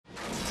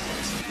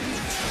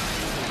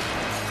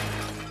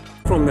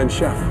from then,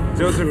 chef?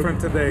 Those are from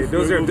today.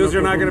 Those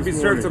are not going to be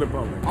served to the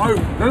public. Oh,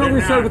 they're not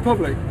going to serve the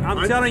public?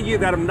 I'm telling you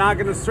that I'm not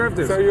going to serve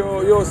this. So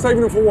you're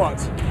saving them for what?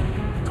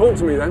 Talk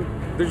to me then.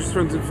 They're just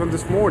from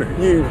this morning.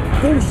 You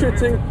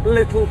bullshitting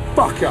little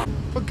fucker.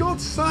 For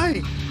God's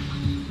sake!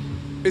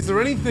 Is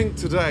there anything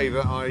today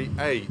that I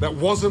ate that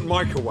wasn't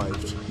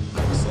microwaved?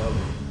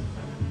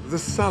 The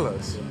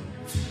salad.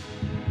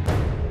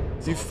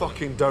 You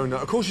fucking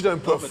donut. Of course you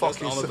don't put a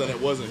fucking salad. Then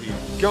it wasn't here.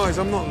 Guys,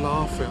 I'm not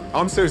laughing.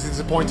 I'm seriously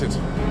disappointed.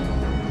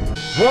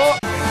 What?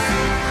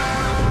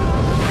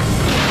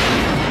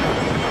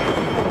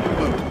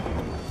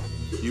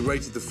 You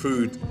rated the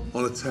food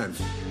on a 10.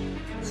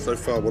 So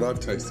far, what I've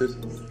tasted,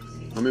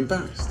 I'm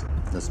embarrassed.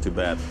 That's too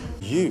bad.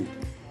 You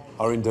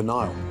are in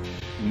denial.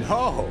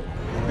 No,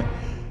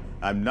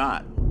 I'm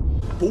not.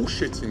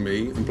 Bullshitting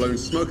me and blowing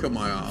smoke up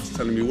my ass,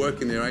 telling me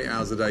working there 8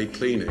 hours a day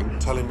cleaning.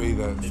 Telling me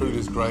that food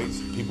is great,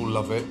 people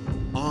love it.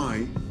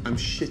 I am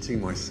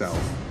shitting myself.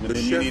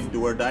 Then you need to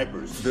wear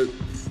diapers.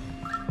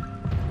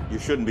 You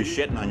shouldn't be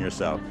shitting on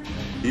yourself.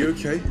 Are you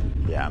okay?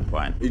 Yeah, I'm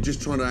fine. You're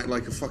just trying to act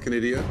like a fucking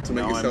idiot to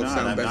make yourself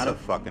sound better? I'm not a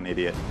fucking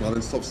idiot. Well,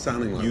 then stop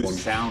sounding like one. You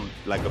sound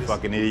like a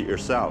fucking idiot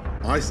yourself.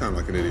 I sound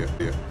like an idiot.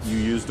 Yeah. You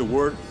used the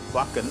word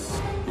fucking,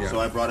 so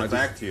I brought it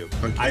back to you.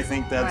 Okay. I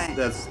think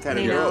that's kind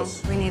of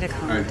gross. We need to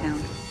calm it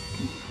down.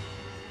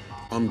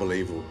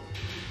 Unbelievable.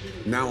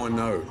 Now I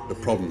know the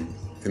problem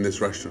in this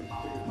restaurant.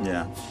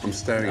 Yeah. I'm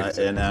staring at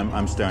it. And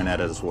I'm staring at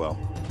it as well.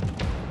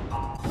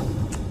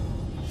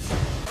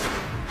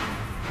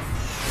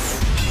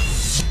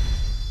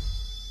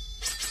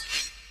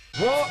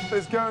 What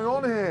is going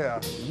on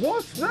here?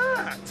 What's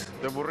that?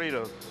 The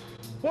burritos.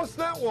 What's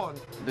that one?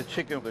 The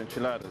chicken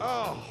enchiladas.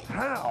 Oh,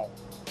 how?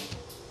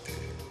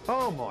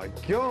 Oh my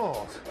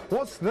God.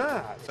 What's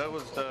that? That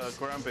was the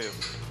ground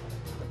beef.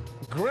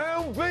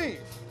 Ground beef?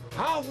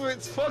 Half of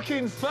it's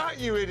fucking fat,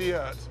 you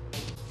idiot.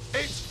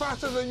 It's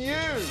fatter than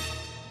you.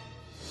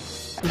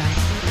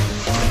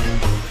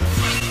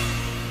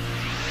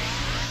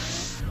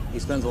 He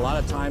spends a lot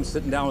of time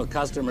sitting down with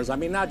customers. I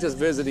mean, not just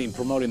visiting,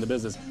 promoting the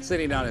business,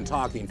 sitting down and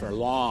talking for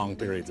long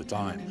periods of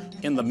time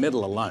in the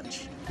middle of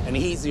lunch. And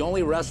he's the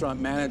only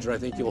restaurant manager I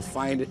think you'll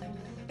find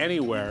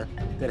anywhere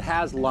that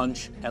has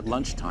lunch at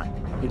lunchtime.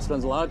 He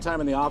spends a lot of time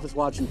in the office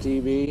watching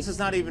TV. This is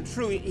not even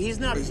true. He's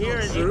not here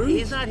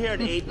at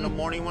 8 in the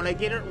morning when I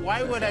get it.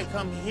 Why would I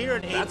come here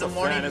at 8 in the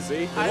morning? That's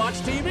a fantasy. I watch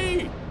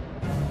TV.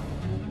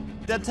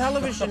 The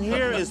television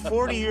here is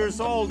 40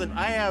 years old, and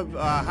I have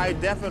high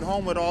def at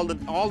home with all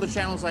the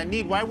channels I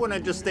need. Why wouldn't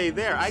I just stay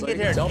there? I get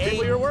here at 8. Tell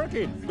people you're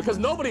working, because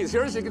nobody's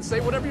here, so you can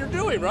say whatever you're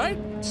doing, right?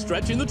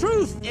 Stretching the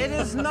truth. It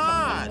is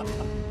not.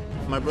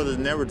 My brother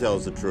never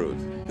tells the truth.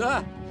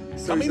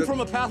 Coming from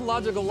a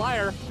pathological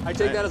liar, I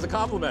take that as a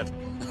compliment.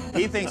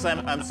 He thinks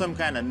I'm some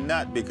kind of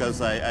nut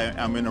because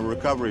I'm in a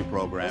recovery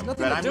program.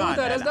 Nothing to do with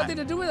that. It has nothing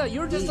to do with that.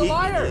 You're just a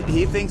liar.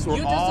 He thinks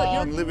we're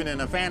all living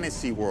in a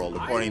fantasy world,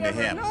 according to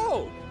him.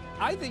 No.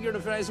 I think you're in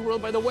a fantasy world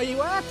by the way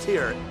you act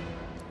here.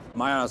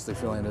 My honestly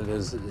feeling it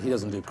is he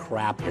doesn't do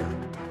crap here.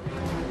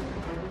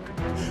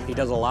 He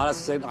does a lot of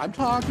saying, I'm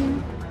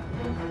talking.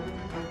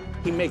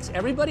 He makes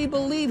everybody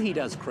believe he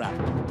does crap.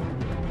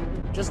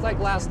 Just like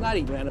last night,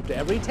 he ran up to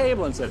every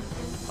table and said,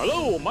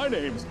 hello, my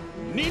name's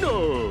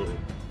Nino.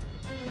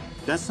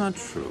 That's not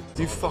true.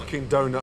 You fucking donut.